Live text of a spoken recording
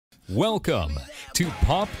Welcome to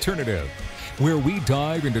Popternative, where we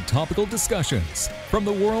dive into topical discussions from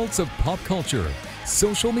the worlds of pop culture,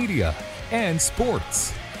 social media, and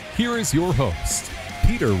sports. Here is your host,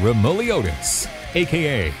 Peter Remoliotis,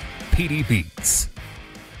 aka PD Beats.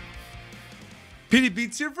 PD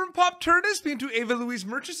Beats here from Popternative, speaking to Ava Louise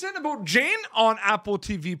Murchison about Jane on Apple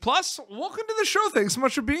TV+. Welcome to the show. Thanks so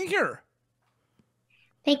much for being here.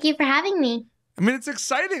 Thank you for having me. I mean, it's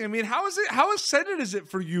exciting. I mean, how excited is it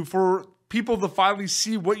for you, for people to finally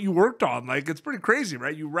see what you worked on? Like, it's pretty crazy,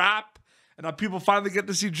 right? You rap, and now people finally get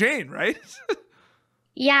to see Jane, right?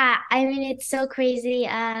 Yeah, I mean, it's so crazy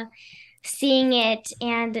seeing it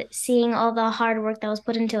and seeing all the hard work that was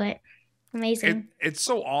put into it. Amazing. It's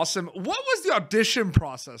so awesome. What was the audition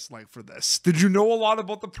process like for this? Did you know a lot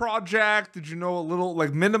about the project? Did you know a little,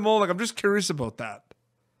 like, minimal? Like, I'm just curious about that.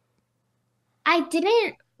 I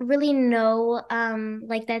didn't really know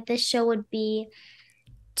like that this show would be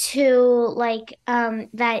too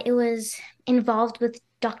that it was involved with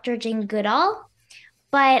Dr. Jane Goodall.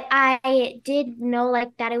 But I did know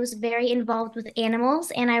like that it was very involved with animals,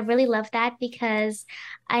 and I really love that because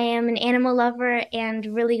I am an animal lover and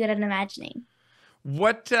really good at imagining.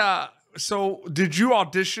 So did you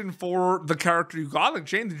audition for the character you got? Like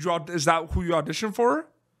Jane, is that who you auditioned for?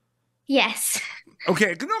 Yes.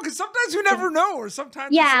 Okay, no, because sometimes you never know, or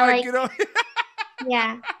sometimes Yeah, it's like you know.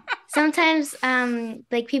 Yeah. Sometimes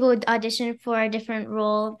like people would audition for a different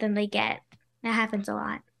role than they get. That happens a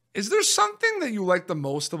lot. Is there something that you like the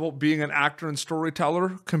most about being an actor and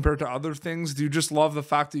storyteller compared to other things? Do you just love the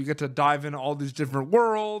fact that you get to dive into all these different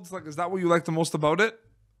worlds? Like, is that what you like the most about it?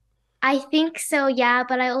 I think so, yeah,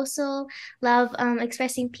 but I also love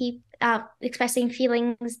expressing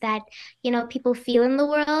feelings that, you know, people feel in the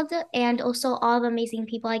world, and also all the amazing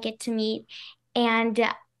people I get to meet. And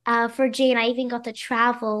for Jane, I even got to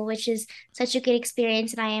travel, which is such a good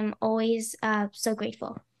experience, and I am always so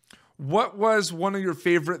grateful. What was one of your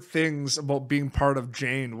favorite things about being part of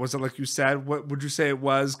Jane? Was it like you said, what would you say it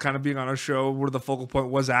was, kind of being on a show where the focal point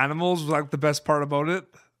was animals? Was like the best part about it?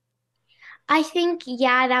 I think,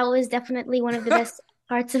 yeah, that was definitely one of the best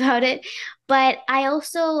parts about it. But I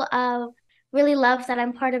also really love that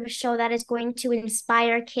I'm part of a show that is going to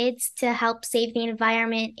inspire kids to help save the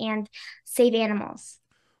environment and save animals.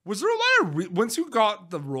 Was there a lot of, once you got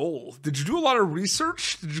the role, did you do a lot of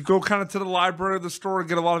research? Did you go kind of to the library or the store and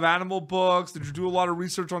get a lot of animal books? Did you do a lot of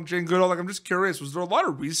research on Jane Goodall? Like, I'm just curious, was there a lot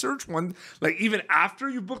of research like even after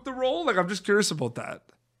you booked the role? Like, I'm just curious about that.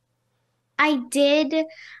 I did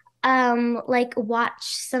like watch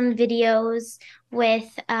some videos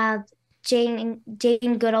with Jane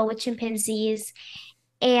Goodall with chimpanzees,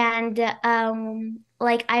 and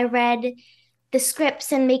like I read the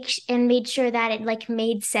scripts and made sure that it like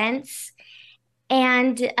made sense.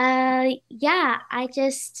 And yeah, I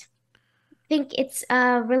just think it's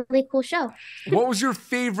a really cool show. What was your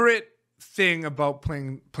favorite thing about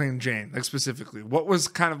playing Jane? Like specifically, what was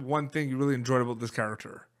kind of one thing you really enjoyed about this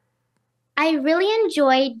character? I really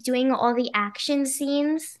enjoyed doing all the action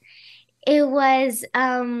scenes. It was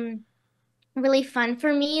really fun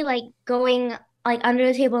for me, like going like under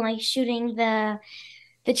the table and like shooting the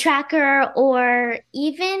tracker, or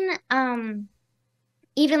even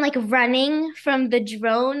like running from the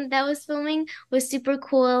drone that was filming was super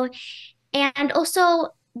cool. And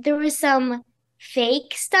also there was some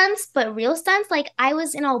fake stunts but real stunts. Like I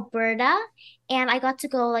was in Alberta and I got to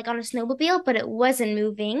go like on a snowmobile, but it wasn't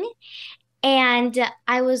moving. And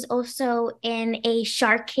I was also in a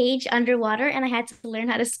shark cage underwater, and I had to learn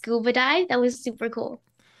how to scuba dive. That was super cool.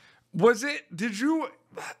 Were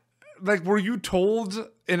you told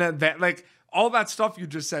in advance, like all that stuff you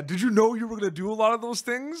just said, did you know you were going to do a lot of those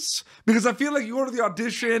things? Because I feel like you go to the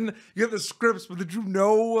audition, you get the scripts, but did you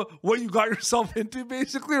know what you got yourself into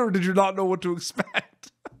basically, or did you not know what to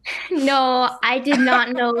expect? No, I did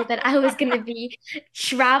not know that I was going to be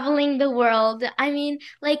traveling the world. I mean,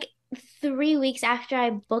 like 3 weeks after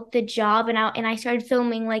I booked the job and I started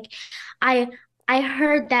filming, like I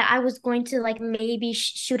heard that I was going to like maybe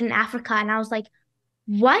shoot in Africa, and I was like,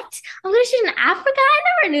 what? I'm going to shoot in Africa? I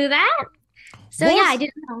never knew that. So yeah, I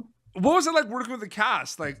didn't know. What was it like working with the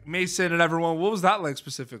cast, like Mason and everyone? What was that like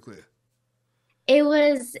specifically?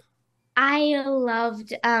 I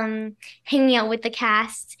loved hanging out with the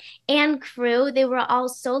cast and crew. They were all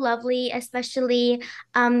so lovely, especially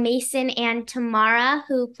Mason and Tamara,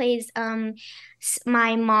 who plays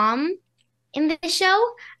my mom in the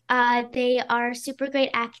show. They are super great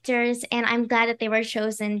actors, and I'm glad that they were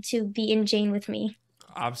chosen to be in Jane with me.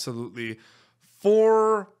 Absolutely.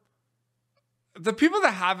 For the people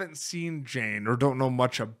that haven't seen Jane or don't know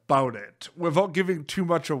much about it, without giving too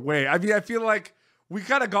much away, I mean, I feel like we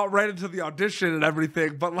kind of got right into the audition and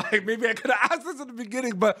everything, but like maybe I could have asked this at the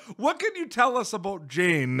beginning, but what can you tell us about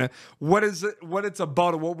Jane? What is it, what it's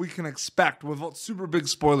about, and what we can expect without super big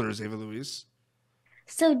spoilers, Ava Louise?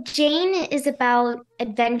 So Jane is about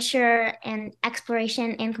adventure and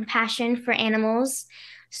exploration and compassion for animals.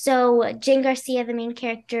 So Jane Garcia, the main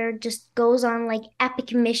character, just goes on like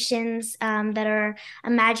epic missions that are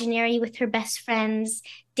imaginary with her best friends,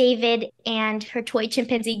 David and her toy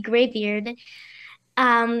chimpanzee Greybeard.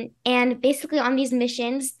 And basically on these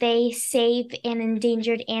missions, they save an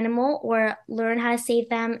endangered animal or learn how to save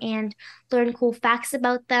them and learn cool facts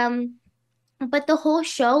about them. But the whole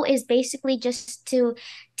show is basically just to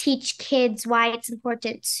teach kids why it's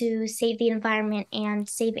important to save the environment and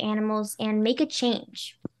save animals and make a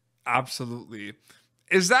change. Absolutely.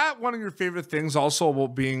 Is that one of your favorite things also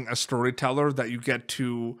about being a storyteller, that you get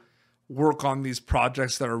to work on these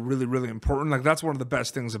projects that are really, really important? Like that's one of the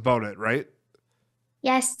best things about it, right?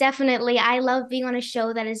 Yes, definitely. I love being on a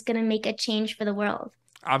show that is going to make a change for the world.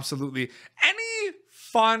 Absolutely. Any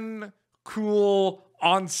fun, cool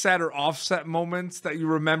on-set or off-set moments that you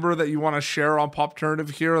remember that you want to share on Popternative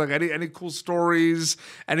here? Like any cool stories,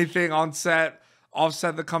 anything on-set,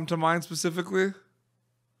 off-set that come to mind specifically?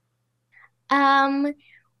 Um,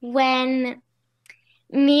 when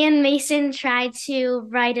me and Mason tried to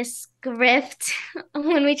write a script,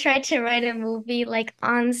 when we tried to write a movie like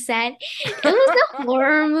on set, it was a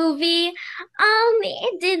horror movie.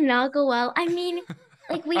 It did not go well. I mean,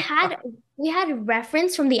 like we had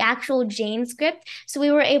reference from the actual Jane script, so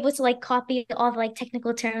we were able to like copy all the like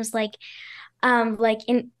technical terms like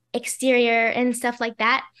in exterior and stuff like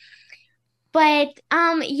that. But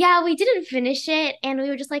yeah, we didn't finish it and we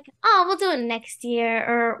were just like, oh, we'll do it next year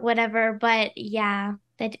or whatever. But yeah,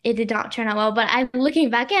 that it did not turn out well. But I'm looking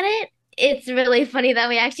back at it, it's really funny that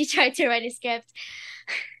we actually tried to write a script.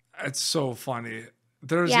 It's so funny.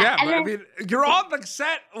 There's Yeah, yeah, and but I then mean, you're on the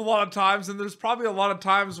set a lot of times, and there's probably a lot of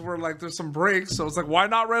times where like there's some breaks. So it's like, why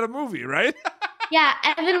not write a movie, right? yeah,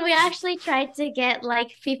 Evan, we actually tried to get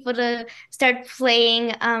like people to start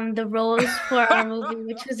playing the roles for our movie,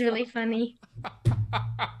 which was really funny.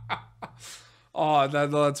 Oh,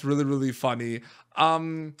 that's really, really funny.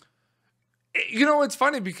 Um, it's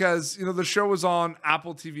funny because, the show is on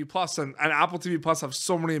Apple TV Plus, and Apple TV Plus have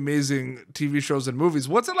so many amazing TV shows and movies.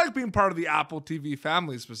 What's it like being part of the Apple TV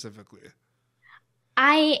family specifically?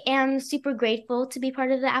 I am super grateful to be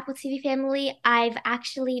part of the Apple TV family. I've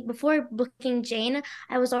actually, before booking Jane,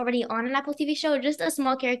 I was already on an Apple TV show, just a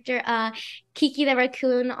small character, Kiki the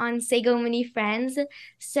raccoon on Sago Mini Friends.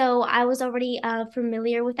 So I was already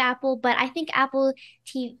familiar with Apple, but I think Apple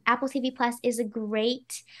TV Plus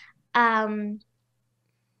um,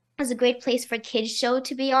 is a great place for kids show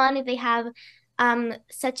to be on. They have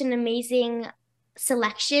such an amazing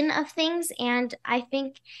selection of things, and I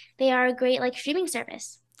think they are a great like streaming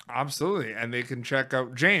service. Absolutely. And they can check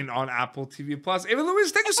out Jane on Apple TV Plus. Ava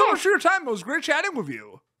Louise, thank you so much for your time. It was great chatting with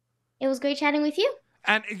you. It was great chatting with you.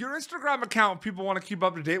 And your Instagram account, people want to keep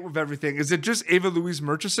up to date with everything. Is it just Ava Louise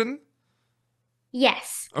Murchison?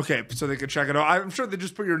 Yes. Okay, so they can check it out. I'm sure they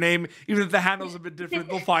just put your name, even if the handle's a bit different,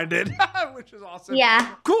 they'll find it, which is awesome.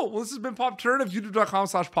 Yeah. Cool. Well, this has been Popternative,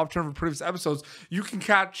 youtube.com/Popternative for previous episodes. You can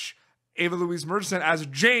catch Ava Louise Murchison as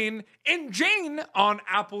Jane in Jane on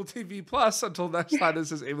Apple TV Plus. Until next time,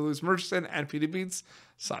 this is Ava Louise Murchison and PD Beats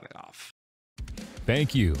signing off.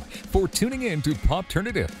 Thank you for tuning in to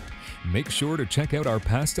Popternative. Make sure to check out our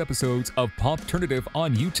past episodes of Popternative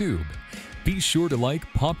on YouTube. Be sure to like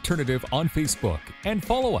Popternative on Facebook and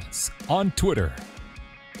follow us on Twitter.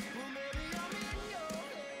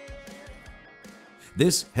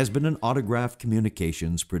 This has been an Autograph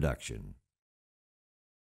Communications production.